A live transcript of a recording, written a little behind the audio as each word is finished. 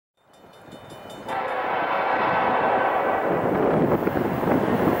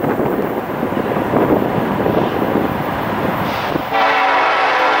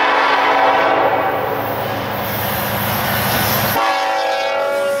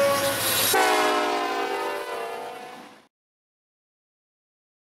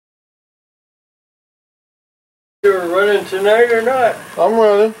running tonight or not? I'm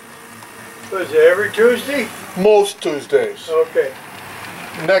running. Was it every Tuesday? Most Tuesdays. Okay.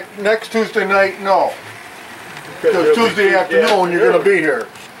 Next Tuesday night, no. Because it'll be Tuesday afternoon, you're going to be here.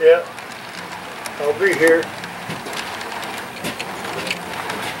 Yeah. I'll be here.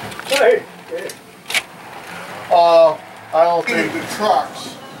 Hey. I don't think the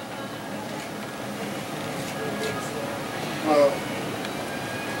trucks.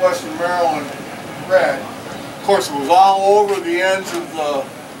 Western Maryland red. Of course, it was all over the ends of the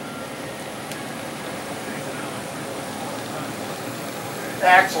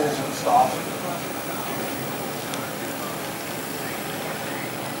axles and stuff.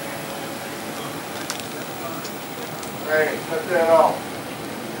 Hey, cut that out.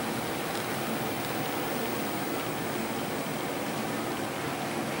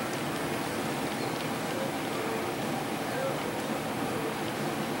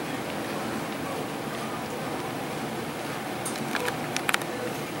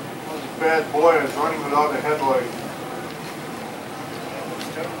 Bad boy is running without a headlight.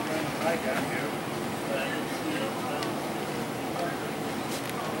 I got you.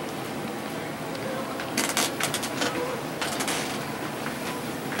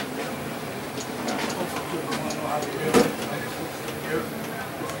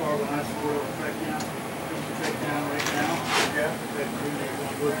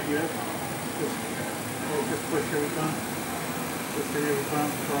 Just push everything. Just everything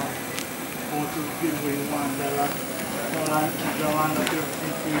from going to the field where you want that line up there,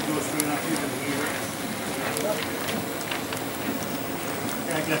 you go straight up here to the gear.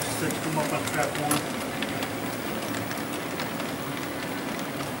 Yeah, I got the six come up on track one.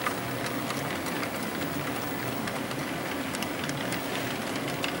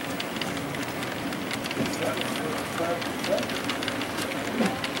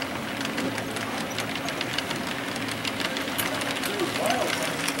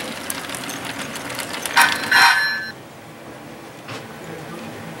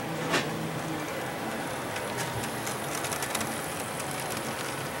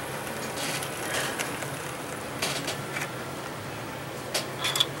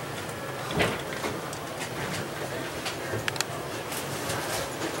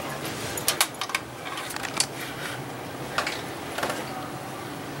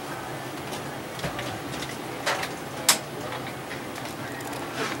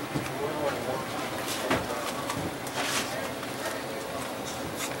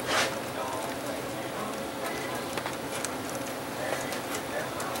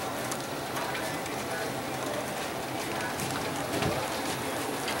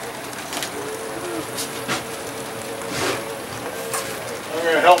 I'm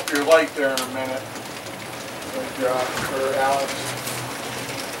going to help your light there in a minute. Or Alex.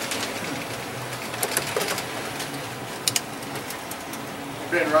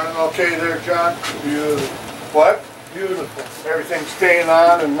 Been running okay there, John? Beautiful. What? Beautiful. Everything's staying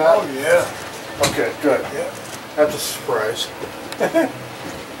on and not? Oh, yeah. Okay, good. Yeah. That's a surprise. We've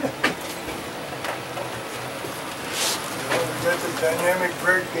got the dynamic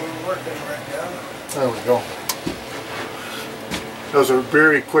braking working right now. There we go. That was a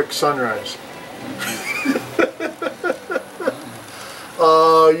very quick sunrise.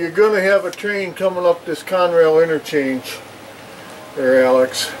 You're going to have a train coming up this Conrail interchange there,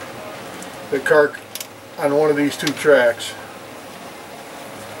 Alex. The car on one of these two tracks.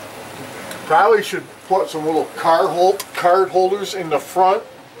 Probably should put some little card holders in the front.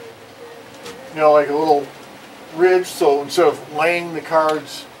 You know, like a little ridge, so instead of laying the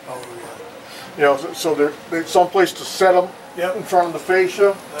cards, you know, so there's someplace to set them. Yep. In front of the fascia.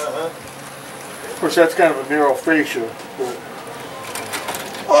 Of course, that's kind of a narrow fascia.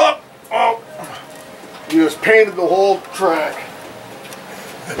 But you just painted the whole track.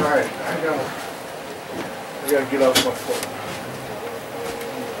 All right, I gotta get off my foot.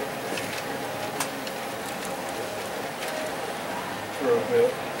 For a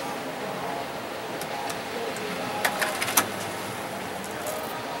bit.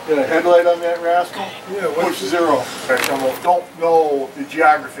 Got a headlight on that rascal? Yeah, push 0. I don't know the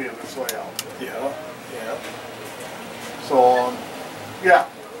geography of this layout. Yeah, yeah. So, yeah.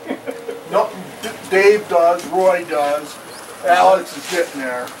 No, Dave does, Roy does, Alex is getting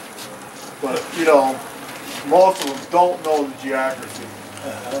there. But, you know, most of them don't know the geography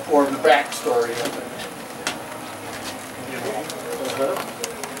or the backstory of it. You know,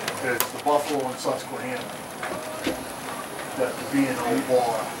 it's the Buffalo and Susquehanna. That the B&O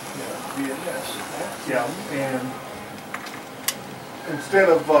War. Yeah, and instead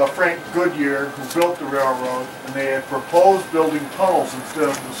of Frank Goodyear, who built the railroad, and they had proposed building tunnels instead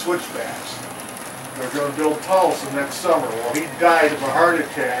of the switchbacks. They're gonna build tunnels the next summer. Well, he died of a heart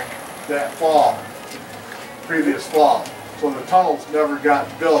attack that fall, previous fall. So the tunnels never got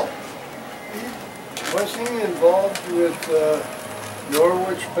built. Was he involved with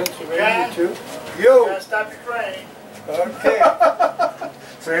Norwich, Pennsylvania Yeah. too? You Yo! gotta stop your train. Okay.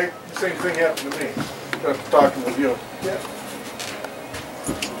 See, the same thing happened to me. After talking with you. Yeah.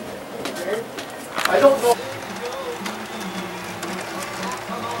 I don't know.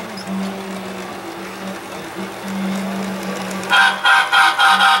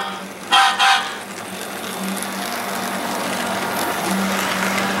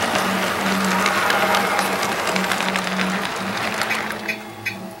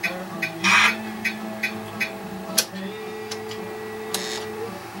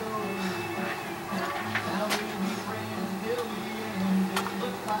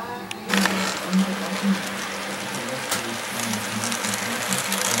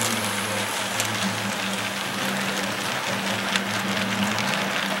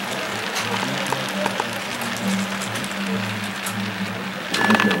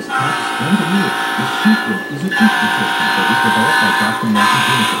 Underneath, the secret is a teeth protection that was developed by Dr. Martin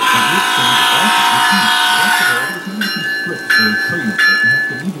Pinnacle that will change all of the teeth. Best of all, there's no making strips or trays that you have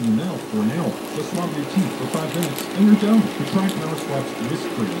to leave in your mouth for an hour. Just swab your teeth for 5 minutes and you're done. To try Power Swabs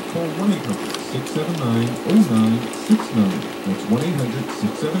risk-free, call 1-800-679-0969. That's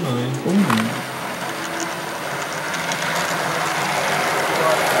 1-800-679-0969.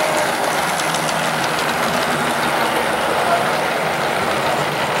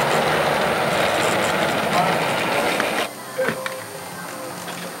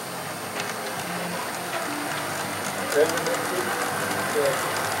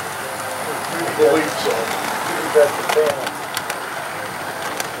 I believe so.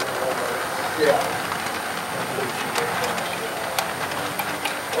 Yeah.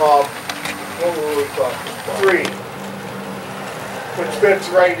 What were we talking about? 3. Which fits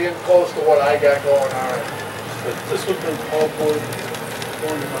right in close to what I got going on. This would have been all board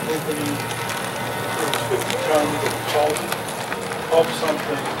going to my opening. It was 50 tons of pulp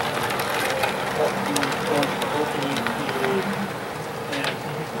something. Going to my opening PA and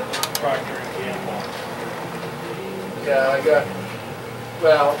Procter and Gamble. Yeah, I got,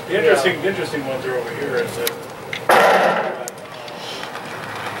 well. The interesting ones are over here. Is that we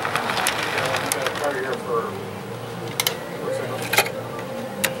got a part here for what's it called?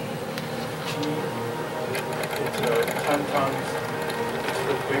 It's 10 tons. It's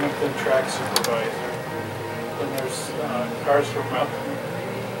for Binghamton Track Supervisor. Then there's cars from Mountain.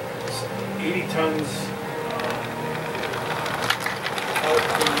 80 tons.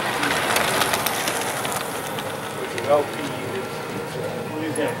 Which is LP. It's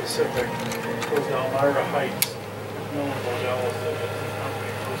Louisiana Pacific. Goes to Elmira Heights. No one Modell is the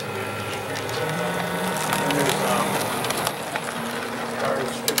company supposed to be and there's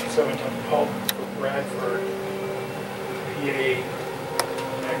cars 57-ton pulp for Bradford, PA.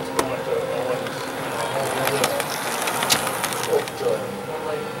 Next going to Owens.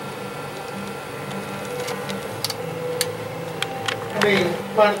 I mean,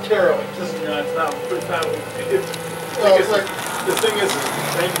 monetarily. It's not, it's not, Well, it's like, the thing is,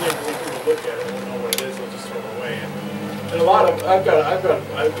 when people look at it, they know what it is, they'll just throw it away. And a lot of, I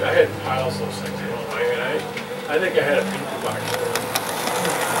had piles of those things, you know, I think I had a pink box for it.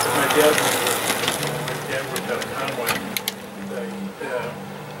 My dad worked at a Conway.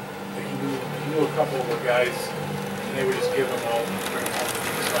 He knew a couple of the guys, and they would just give them all, bring them home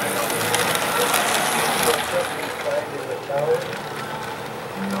to sign up.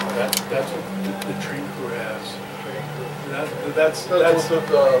 No, that's what the train crew has. That's what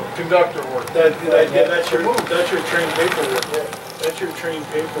the conductor worked. That's your train paperwork. That's your train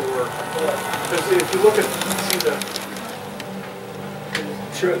paperwork. Because if you look at,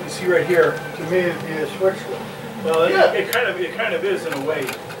 see right here. To me, it'd be a Switzerland. Well, Yeah. it kind of is in a way.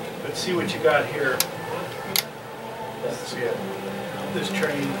 But see what you got here. Let's see it. This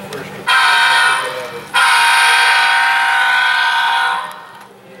train first.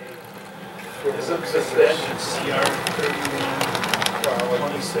 This is the engine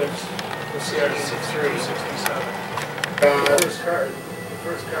CR3126, the CR6367. The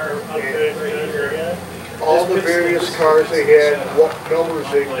first car outfitted right here. All the various cars they had, what numbers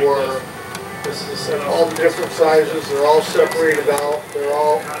they were, This is a setup. all the different sizes, they're all separated out, they're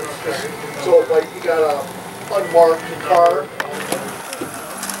all, so like you got a unmarked car.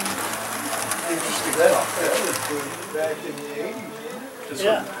 Interesting. That was good back in the 80s. This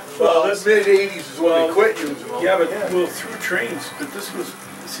Yeah. one. Well, this mid-80s is when they quit using them. Yeah, but well, through trains. But this would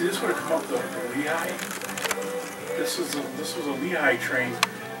have come up the Lehigh. This was a Lehigh train,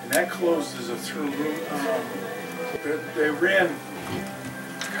 and And that closed as a through route. They ran,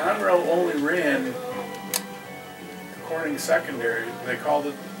 Conrail only ran the Corning secondary. They called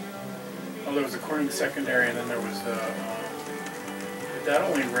it, well, there was a Corning secondary, and then there was that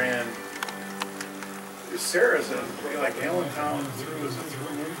only ran Sarah's like Allentown through as a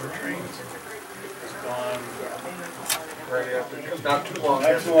through route for trains. Was gone Right after, not too long.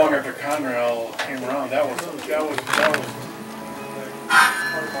 not too long after Conrail came around. That was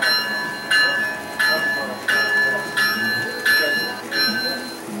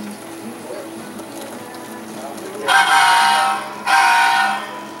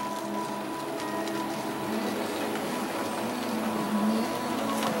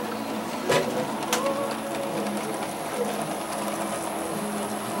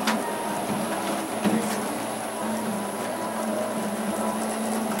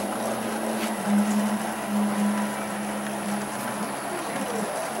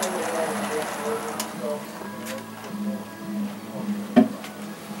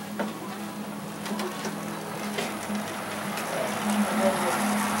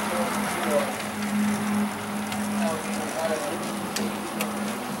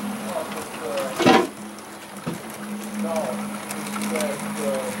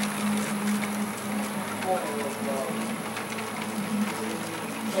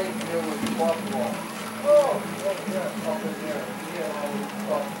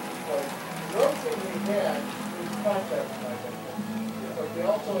they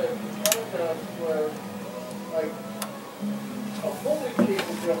also have contests where, like, a fully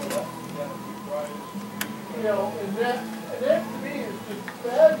cable generator, you know, and that to me is just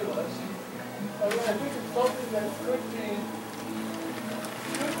fabulous. I mean, I think it's something that could be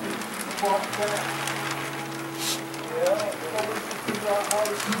brought back. Yeah, so we should figure out how to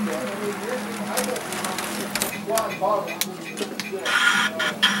do that. I mean, I don't remember why Bob was doing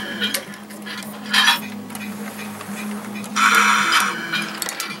this.